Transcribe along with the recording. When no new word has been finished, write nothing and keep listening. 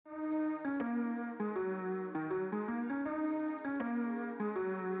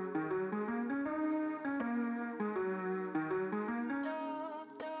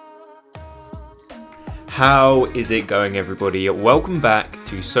How is it going, everybody? Welcome back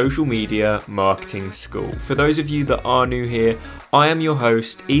to Social Media Marketing School. For those of you that are new here, I am your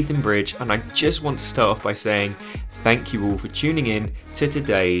host, Ethan Bridge, and I just want to start off by saying thank you all for tuning in to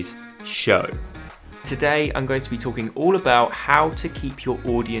today's show. Today, I'm going to be talking all about how to keep your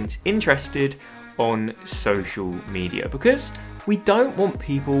audience interested on social media, because we don't want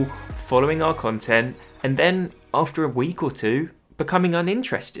people following our content and then after a week or two becoming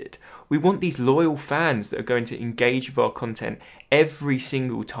uninterested. We want these loyal fans that are going to engage with our content every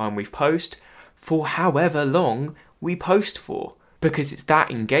single time we post for however long we post for, because it's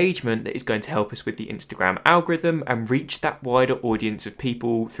that engagement that is going to help us with the Instagram algorithm and reach that wider audience of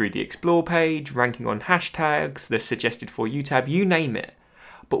people through the Explore page, ranking on hashtags, the Suggested For You tab, you name it.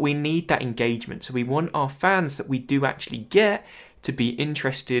 But we need that engagement, so we want our fans that we do actually get to be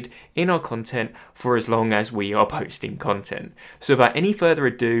interested in our content for as long as we are posting content. So without any further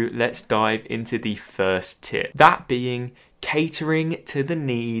ado, let's dive into the first tip. That being catering to the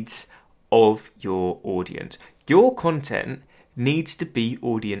needs of your audience. Your content needs to be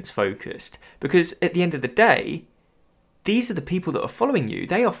audience focused, because at the end of the day, these are the people that are following you.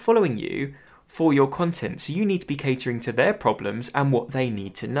 They are following you for your content, so you need to be catering to their problems and what they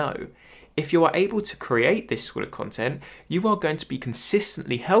need to know. If you are able to create this sort of content, you are going to be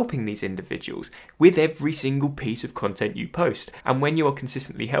consistently helping these individuals with every single piece of content you post. And when you are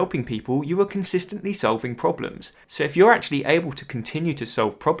consistently helping people, you are consistently solving problems. So if you're actually able to continue to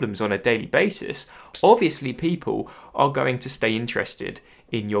solve problems on a daily basis, obviously people are going to stay interested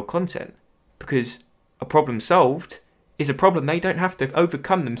in your content, because a problem solved is a problem they don't have to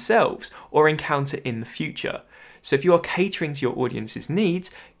overcome themselves or encounter in the future. So if you are catering to your audience's needs,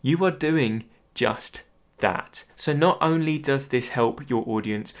 you are doing just that. So not only does this help your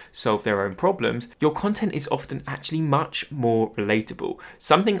audience solve their own problems, your content is often actually much more relatable.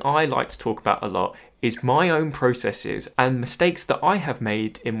 Something I like to talk about a lot is my own processes and mistakes that I have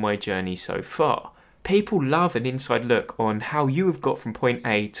made in my journey so far. People love an inside look on how you have got from point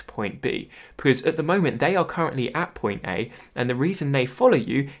A to point B, because at the moment they are currently at point A, and the reason they follow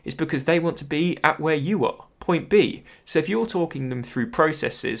you is because they want to be at where you are, point B. So if you're talking them through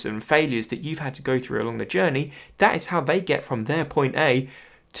processes and failures that you've had to go through along the journey, that is how they get from their point A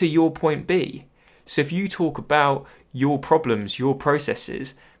to your point B. So if you talk about your problems, your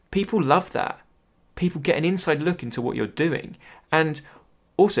processes, people love that. People get an inside look into what you're doing. And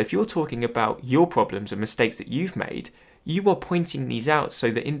also, if you're talking about your problems and mistakes that you've made, you are pointing these out so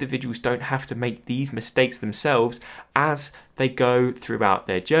that individuals don't have to make these mistakes themselves as they go throughout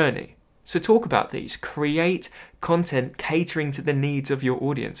their journey. So talk about these. Create content catering to the needs of your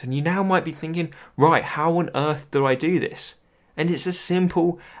audience. And you now might be thinking, right, how on earth do I do this? And it's as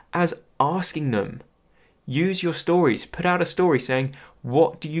simple as asking them. Use your stories. Put out a story saying,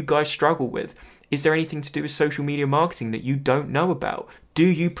 what do you guys struggle with? Is there anything to do with social media marketing that you don't know about? Do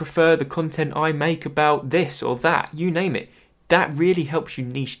you prefer the content I make about this or that? You name it. That really helps you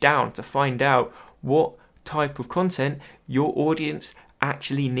niche down to find out what type of content your audience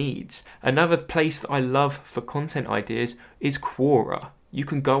actually needs. Another place that I love for content ideas is Quora. You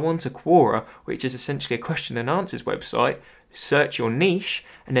can go on to Quora, which is essentially a question and answers website, search your niche,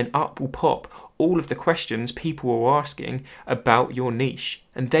 and then up will pop all of the questions people are asking about your niche.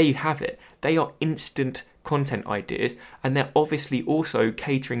 And there you have it. They are instant content ideas, and they're obviously also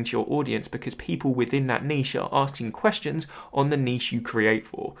catering to your audience because people within that niche are asking questions on the niche you create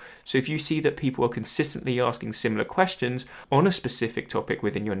for. So if you see that people are consistently asking similar questions on a specific topic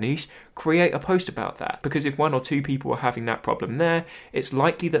within your niche, create a post about that, because if one or two people are having that problem there, it's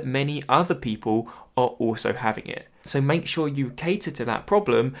likely that many other people are also having it. So make sure you cater to that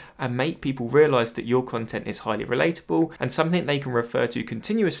problem and make people realize that your content is highly relatable and something they can refer to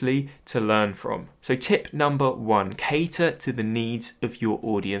continuously to learn from. So tip number 1, cater to the needs of your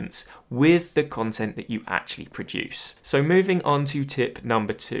audience with the content that you actually produce. So moving on to tip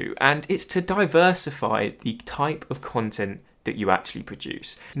number 2, and it's to diversify the type of content that you actually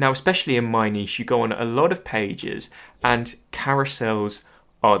produce. Now, especially in my niche, you go on a lot of pages and carousels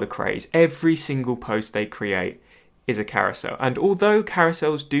are the craze. Every single post they create is a carousel. And although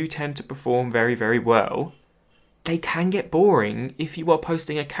carousels do tend to perform very, very well, they can get boring if you are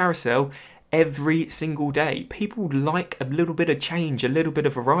posting a carousel every single day. People like a little bit of change, a little bit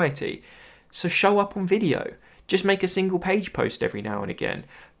of variety. So show up on video. Just make a single page post every now and again.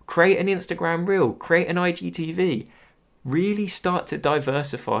 Create an Instagram reel, create an IGTV. Really start to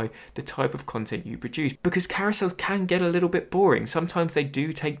diversify the type of content you produce, because carousels can get a little bit boring. Sometimes they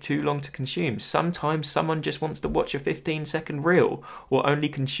do take too long to consume. Sometimes someone just wants to watch a 15-second reel or only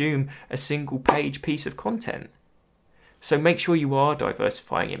consume a single page piece of content. So make sure you are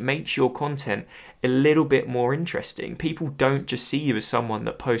diversifying. It makes your content a little bit more interesting. People don't just see you as someone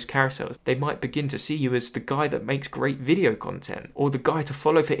that posts carousels. They might begin to see you as the guy that makes great video content, or the guy to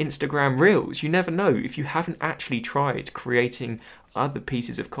follow for Instagram Reels. You never know. If you haven't actually tried creating other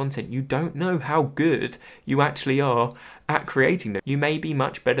pieces of content, you don't know how good you actually are at creating them. You may be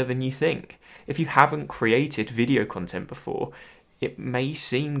much better than you think. If you haven't created video content before, it may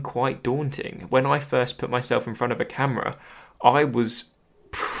seem quite daunting. When I first put myself in front of a camera, I was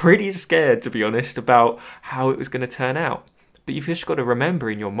pretty scared, to be honest, about how it was going to turn out. But you've just got to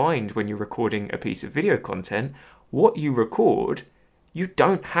remember in your mind when you're recording a piece of video content, what you record, you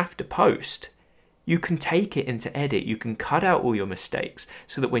don't have to post. You can take it into edit, you can cut out all your mistakes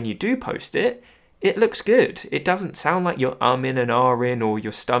so that when you do post it, it looks good. It doesn't sound like you're in and in, or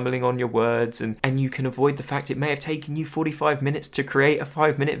you're stumbling on your words, and you can avoid the fact it may have taken you 45 minutes to create a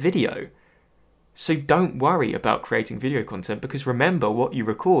 5-minute video. So don't worry about creating video content, because remember, what you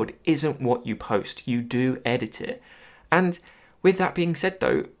record isn't what you post. You do edit it. And with that being said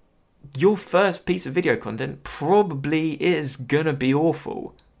though, your first piece of video content probably is gonna be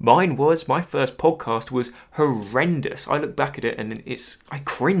awful. Mine was. My first podcast was horrendous. I look back at it and I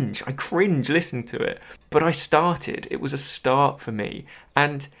cringe listening to it. But I started. It was a start for me.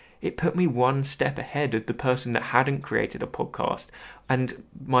 And it put me one step ahead of the person that hadn't created a podcast. And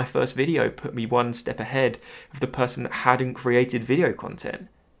my first video put me one step ahead of the person that hadn't created video content.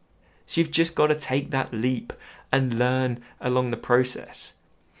 So you've just got to take that leap and learn along the process.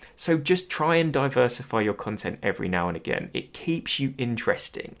 So just try and diversify your content every now and again. It keeps you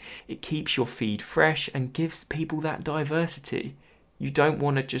interesting. It keeps your feed fresh and gives people that diversity. You don't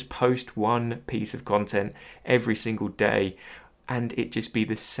want to just post one piece of content every single day and it just be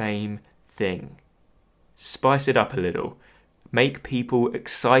the same thing. Spice it up a little. Make people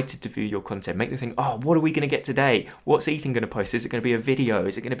excited to view your content. Make them think, oh, what are we going to get today? What's Ethan going to post? Is it going to be a video?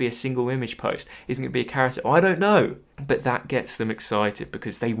 Is it going to be a single image post? Is it going to be a carousel? I don't know. But that gets them excited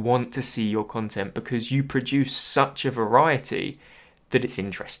because they want to see your content, because you produce such a variety that it's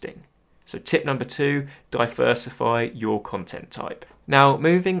interesting. So tip number 2, diversify your content type. Now,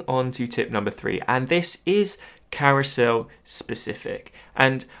 moving on to tip number 3, and this is carousel specific,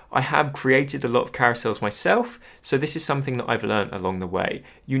 and I have created a lot of carousels myself, so this is something that I've learned along the way.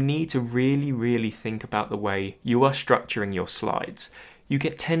 You need to really think about the way you are structuring your slides. You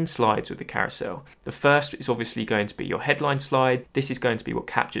get 10 slides with the carousel. The first is obviously going to be your headline slide. This is going to be what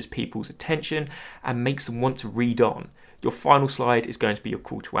captures people's attention and makes them want to read on. Your final slide is going to be your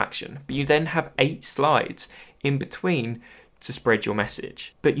call to action, but you then have 8 slides in between to spread your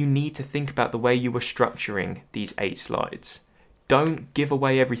message. But you need to think about the way you are structuring these 8 slides. Don't give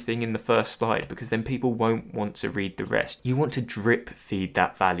away everything in the first slide, because then people won't want to read the rest. You want to drip feed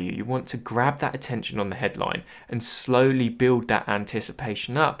that value. You want to grab that attention on the headline and slowly build that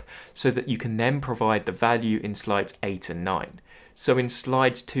anticipation up so that you can then provide the value in slides 8 and 9. So in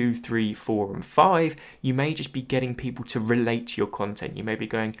slides 2, 3, 4 and 5, you may just be getting people to relate to your content. You may be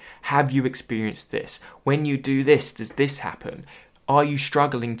going, have you experienced this? When you do this, does this happen? Are you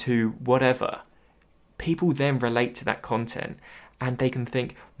struggling to whatever? People then relate to that content and they can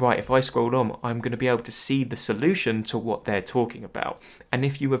think, right, if I scroll on, I'm going to be able to see the solution to what they're talking about. And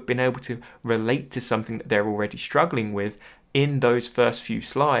if you have been able to relate to something that they're already struggling with in those first few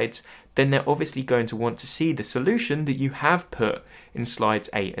slides, then they're obviously going to want to see the solution that you have put in slides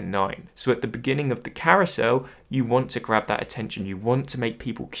 8 and 9. So at the beginning of the carousel, you want to grab that attention. You want to make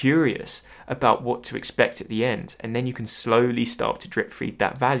people curious about what to expect at the end. And then you can slowly start to drip feed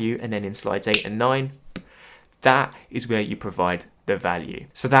that value. And then in slides 8 and 9, that is where you provide the value.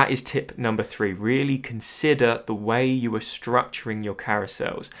 So that is tip number 3. Really consider the way you are structuring your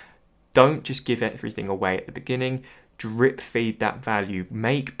carousels. Don't just give everything away at the beginning. Drip feed that value.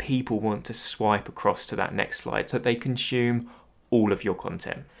 Make people want to swipe across to that next slide so they consume all of your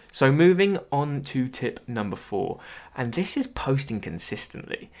content. So moving on to tip number 4, and this is posting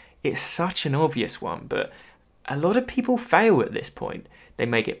consistently. It's such an obvious one, but a lot of people fail at this point. They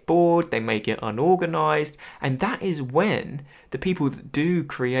may get bored, they may get unorganized, and that is when the people that do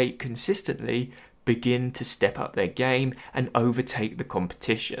create consistently begin to step up their game and overtake the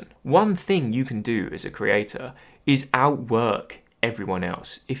competition. One thing you can do as a creator is outwork everyone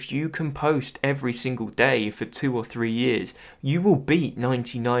else. If you can post every single day for 2 or 3 years, you will beat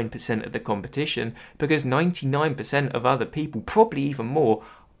 99% of the competition, because 99% of other people, probably even more,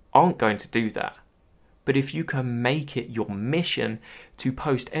 aren't going to do that. But if you can make it your mission to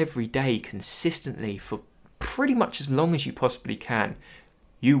post every day consistently for pretty much as long as you possibly can,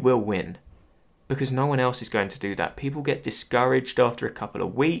 you will win. because no one else is going to do that. People get discouraged after a couple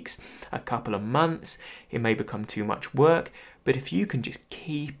of weeks, a couple of months. It may become too much work, but if you can just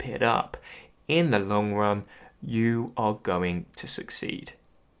keep it up, in the long run, you are going to succeed.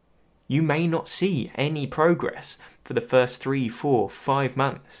 You may not see any progress for the first 3, 4, 5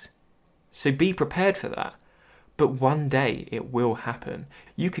 months. So be prepared for that. But one day it will happen.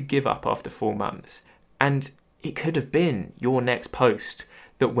 You could give up after 4 months, and it could have been your next post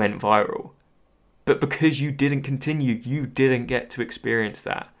that went viral. But because you didn't continue, you didn't get to experience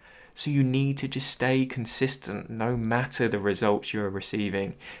that. So you need to just stay consistent no matter the results you're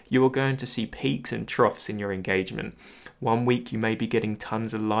receiving. You are going to see peaks and troughs in your engagement. One week you may be getting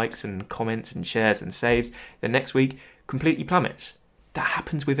tons of likes and comments and shares and saves. The next week completely plummets. That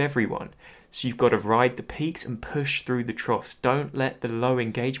happens with everyone. So you've got to ride the peaks and push through the troughs. Don't let the low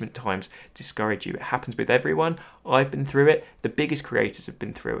engagement times discourage you. It happens with everyone. I've been through it. The biggest creators have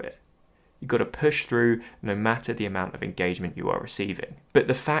been through it. You've got to push through no matter the amount of engagement you are receiving. But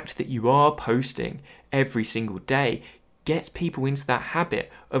the fact that you are posting every single day gets people into that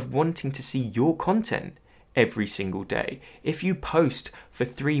habit of wanting to see your content every single day. If you post for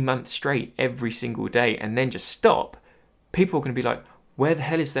 3 months straight every single day and then just stop, people are going to be like, where the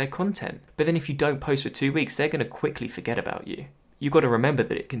hell is their content? But then if you don't post for 2 weeks, they're going to quickly forget about you. You've got to remember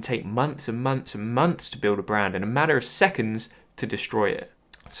that it can take months and months and months to build a brand and a matter of seconds to destroy it.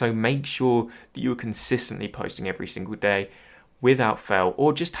 So make sure that you're consistently posting every single day without fail,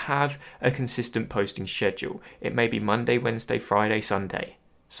 or just have a consistent posting schedule. It may be Monday, Wednesday, Friday, Sunday,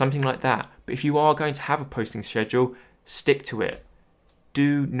 something like that. But if you are going to have a posting schedule, stick to it.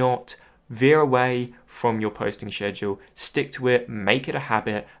 Do not veer away from your posting schedule. Stick to it, make it a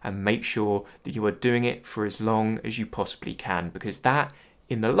habit, and make sure that you are doing it for as long as you possibly can, because that,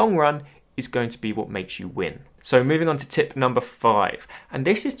 in the long run, is going to be what makes you win. So moving on to tip number 5, and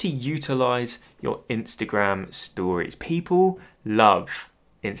this is to utilize your Instagram stories. People love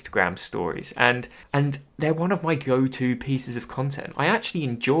Instagram stories, and they're one of my go-to pieces of content. I actually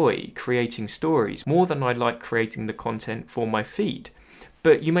enjoy creating stories more than I like creating the content for my feed.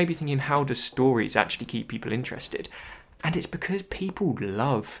 But you may be thinking, how do stories actually keep people interested? And it's because people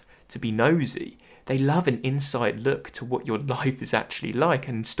love to be nosy. They love an inside look to what your life is actually like,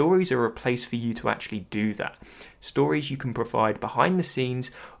 and stories are a place for you to actually do that. Stories you can provide behind the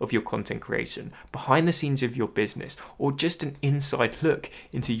scenes of your content creation, behind the scenes of your business, or just an inside look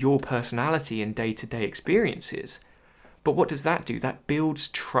into your personality and day-to-day experiences. But what does that do? That builds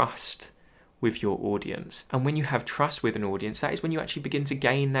trust with your audience. And when you have trust with an audience, that is when you actually begin to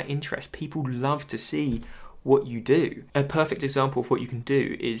gain that interest. People love to see what you do. A perfect example of what you can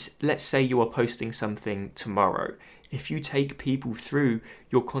do is, let's say you are posting something tomorrow. If you take people through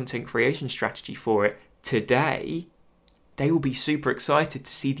your content creation strategy for it today, they will be super excited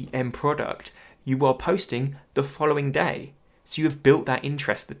to see the end product you are posting the following day. So you have built that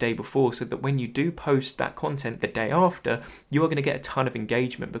interest the day before, so that when you do post that content the day after, you are going to get a ton of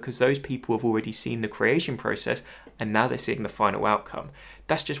engagement, because those people have already seen the creation process and now they're seeing the final outcome.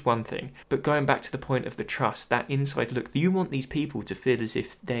 That's just one thing. But going back to the point of the trust, that inside look, you want these people to feel as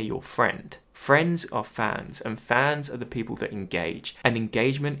if they're your friend. Friends are fans, and fans are the people that engage. And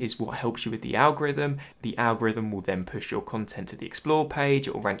engagement is what helps you with the algorithm. The algorithm will then push your content to the explore page.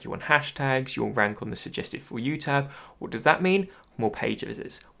 It will rank you on hashtags. You'll rank on the suggested for you tab. What does that mean? More page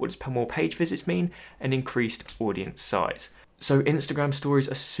visits. What does more page visits mean? An increased audience size. So Instagram stories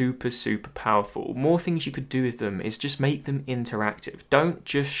are super, super powerful. More things you could do with them is just make them interactive. Don't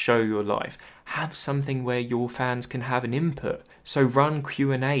just show your life. Have something where your fans can have an input. So run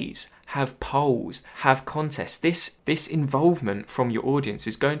Q&As, have polls, have contests. This involvement from your audience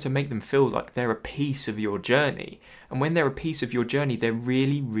is going to make them feel like they're a piece of your journey. And when they're a piece of your journey, they're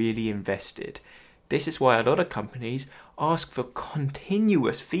really, really invested. This is why a lot of companies ask for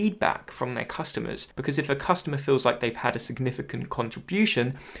continuous feedback from their customers, because if a customer feels like they've had a significant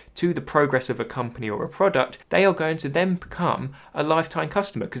contribution to the progress of a company or a product, they are going to then become a lifetime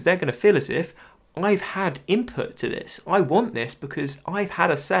customer, because they're going to feel as if, I've had input to this. I want this because I've had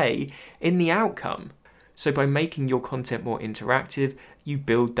a say in the outcome. So by making your content more interactive, you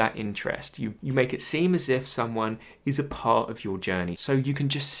build that interest. You make it seem as if someone is a part of your journey. So you can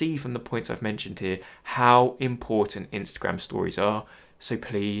just see from the points I've mentioned here how important Instagram stories are. So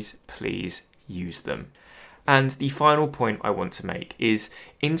please, please use them. And the final point I want to make is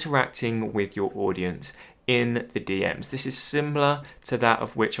interacting with your audience in the DMs. This is similar to that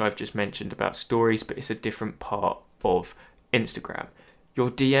of which I've just mentioned about stories, but it's a different part of Instagram. Your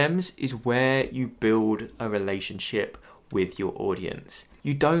DMs is where you build a relationship with your audience.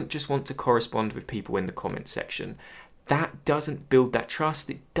 You don't just want to correspond with people in the comment section. that doesn't build that trust.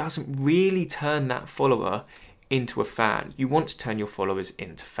 It doesn't really turn that follower into a fan. You want to turn your followers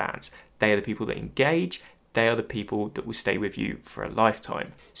into fans. They are the people that engage. They are the people that will stay with you for a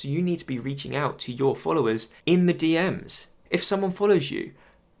lifetime. So you need to be reaching out to your followers in the DMs. If someone follows you,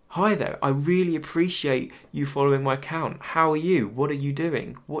 hi there, I really appreciate you following my account. How are you? What are you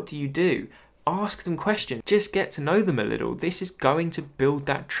doing? What do you do? Ask them questions. Just get to know them a little. This is going to build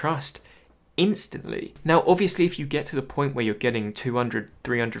that trust instantly. Now, obviously, if you get to the point where you're getting 200,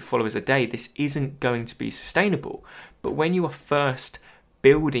 300 followers a day, this isn't going to be sustainable. But when you are first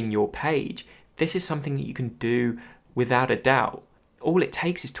building your page, this is something that you can do without a doubt. All it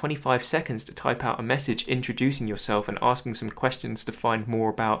takes is 25 seconds to type out a message introducing yourself and asking some questions to find more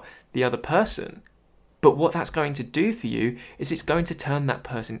about the other person. But what that's going to do for you is it's going to turn that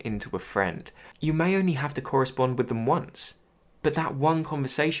person into a friend. You may only have to correspond with them once, but that one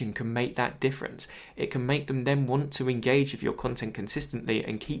conversation can make that difference. It can make them then want to engage with your content consistently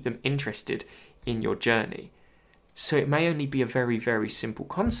and keep them interested in your journey. So it may only be a very, very simple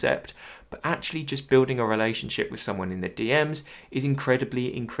concept, but actually just building a relationship with someone in the DMs is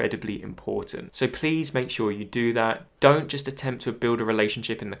incredibly, incredibly important. So please make sure you do that. Don't just attempt to build a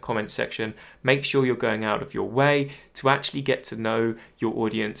relationship in the comment section. Make sure you're going out of your way to actually get to know your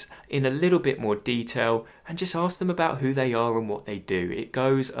audience in a little bit more detail and just ask them about who they are and what they do. It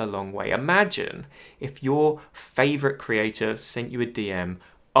goes a long way. Imagine if your favorite creator sent you a DM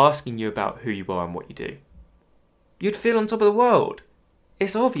asking you about who you are and what you do. You'd feel on top of the world.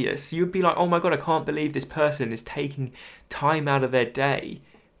 It's obvious. You'd be like, oh my God, I can't believe this person is taking time out of their day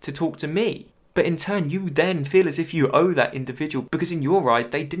to talk to me. But in turn, you then feel as if you owe that individual because in your eyes,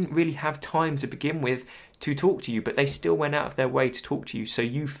 they didn't really have time to begin with to talk to you, but they still went out of their way to talk to you. So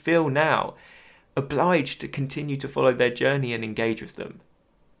you feel now obliged to continue to follow their journey and engage with them.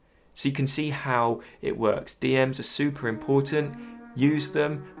 So you can see how it works. DMs are super important. Use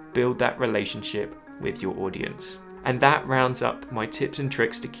them, build that relationship with your audience. And that rounds up my tips and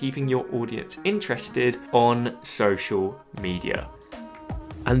tricks to keeping your audience interested on social media.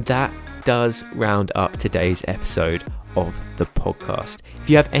 And that does round up today's episode of the podcast. If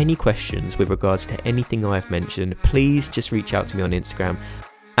you have any questions with regards to anything I've mentioned, please just reach out to me on Instagram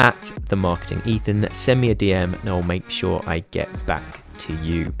at @themarketingethan. Send me a DM and I'll make sure I get back to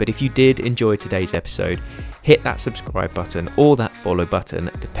you. But if you did enjoy today's episode, hit that subscribe button or that follow button,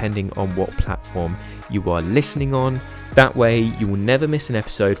 depending on what platform you are listening on. That way you will never miss an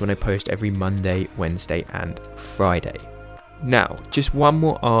episode when I post every Monday, Wednesday and Friday. Now, just one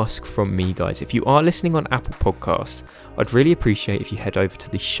more ask from me, guys. If you are listening on Apple Podcasts, I'd really appreciate if you head over to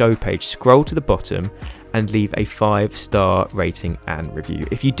the show page, scroll to the bottom and leave a 5-star rating and review.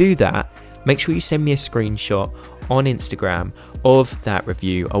 If you do that, make sure you send me a screenshot on Instagram of that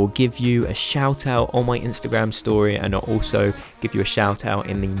review. I will give you a shout out on my Instagram story and I'll also give you a shout out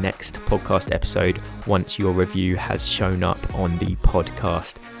in the next podcast episode once your review has shown up on the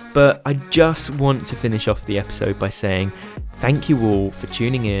podcast. But I just want to finish off the episode by saying thank you all for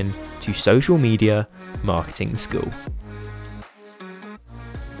tuning in to Social Media Marketing School.